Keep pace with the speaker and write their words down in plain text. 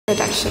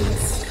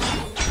Productions.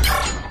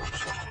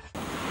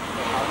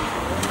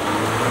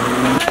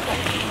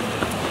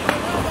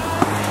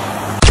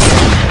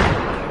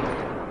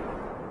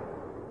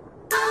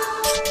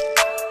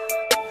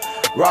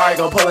 Rory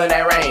gon' pull in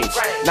that range.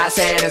 Not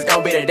saying it's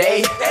gon' be the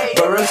day,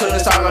 but real soon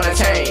it's all gonna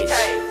change.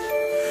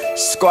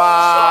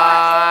 Squad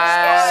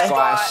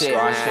shit,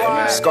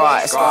 man.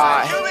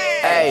 Squad.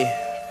 Hey,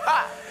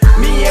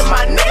 me and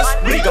my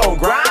niggas, we gon'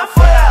 grind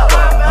forever.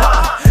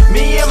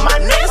 Me and my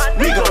niggas,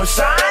 we gon'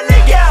 shine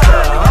together.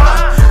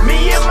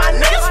 Me and my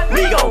niggas,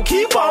 we gon'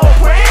 keep on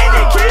praying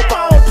and keep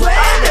on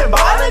playing and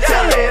ballin'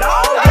 till it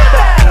all get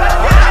better.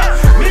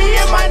 Me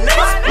and my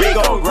niggas, we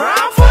gon'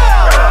 grind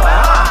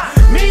forever.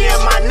 Me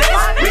and my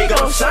niggas, we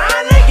gon'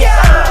 shine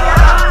together.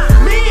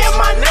 Me and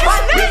my niggas,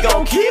 we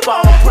gon' keep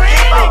on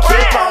praying and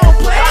keep on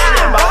playing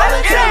and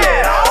ballin' till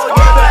it all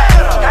get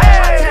better.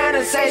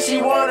 Tana say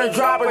she wanna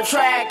drop a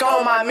track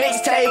on my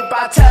mixtape.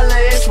 I tell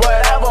her it's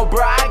whatever,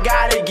 bro. I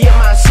gotta get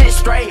my shit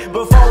straight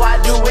before I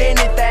do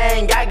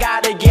anything. I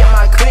gotta get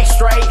my click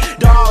straight.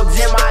 Dogs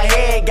in my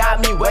head got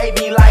me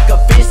wavy like a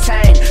fish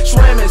tank.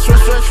 Swimming,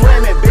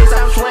 swimming, bitch.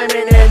 I'm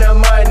swimming in the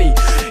money.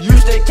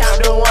 Used to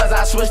count the ones,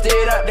 I switched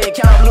it up. They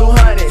count blue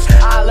hundreds.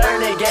 I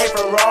learned the game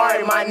from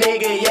Rory, my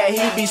nigga. Yeah,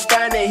 he be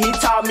stunning. He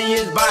taught me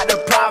it's about the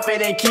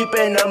profit and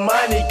keeping the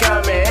money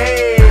coming.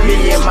 Hey,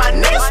 me and my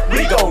niggas,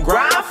 we gon'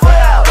 grind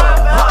forever.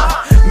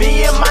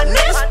 Me and my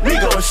niggas, we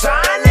gon'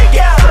 shine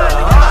together.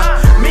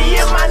 Me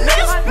and my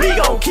niggas, we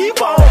gon'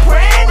 keep on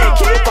praying and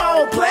keep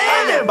on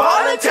playing and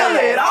ballin' till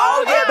it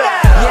all get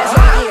better. Yeah, it's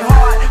gonna get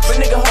hard, but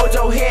nigga, hold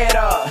your head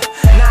up.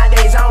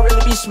 Nowadays, I don't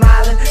really be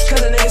smiling,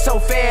 cause a nigga so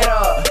fed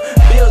up.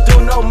 Bills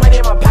do no money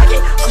in my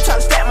pocket, I'm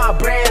tryna stack my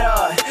bread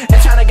up.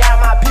 And tryna guide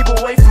my people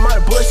away from all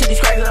the bullshit these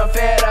crackers done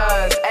fed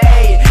us.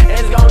 Ayy,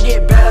 and it's gonna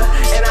get better,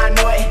 and I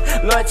know it.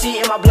 Loyalty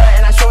in my blood,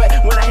 and I show it.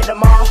 When I hit the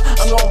mall,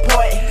 I'm gon'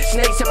 pour it.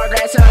 Snakes in my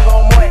grass, and I'm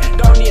gon' mow it.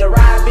 Don't need a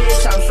ride,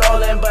 bitch, I'm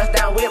strolling. Bust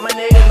down with my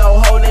niggas, no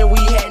holding. We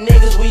had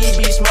niggas, we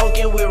be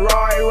smoking with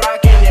Rory,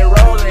 rocking and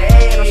rolling.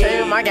 Hey, I'm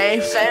saving my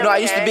game. No, I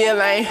used to be a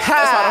lame.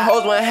 That's why the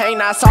hoes wouldn't hang,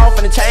 now it's all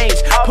finna change.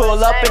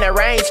 Pull up in that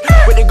range,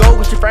 with the gold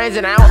with your friends,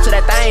 and I ounce to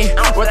that thing.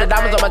 Worth the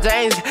diamonds on my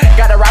jeans.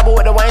 Got a robber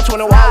with the Wayne,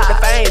 21 with the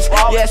fangs.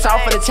 Yeah, it's all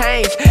finna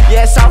change.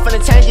 Yeah, it's all finna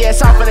change. Yeah,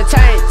 it's all finna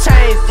change.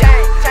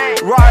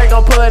 Rory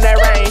gon' pull in that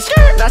range.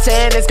 Not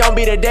saying it's gon'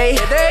 be the day,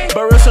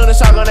 but real soon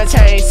it's all gonna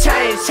change.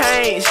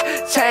 Change.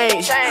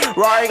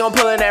 Rory gon'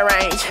 pull in that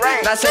range.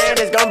 Not saying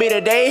it's gon' be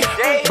the day,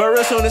 but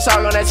real soon it's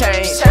all gonna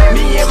change.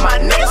 Me and my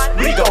niggas,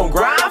 we gon'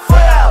 grind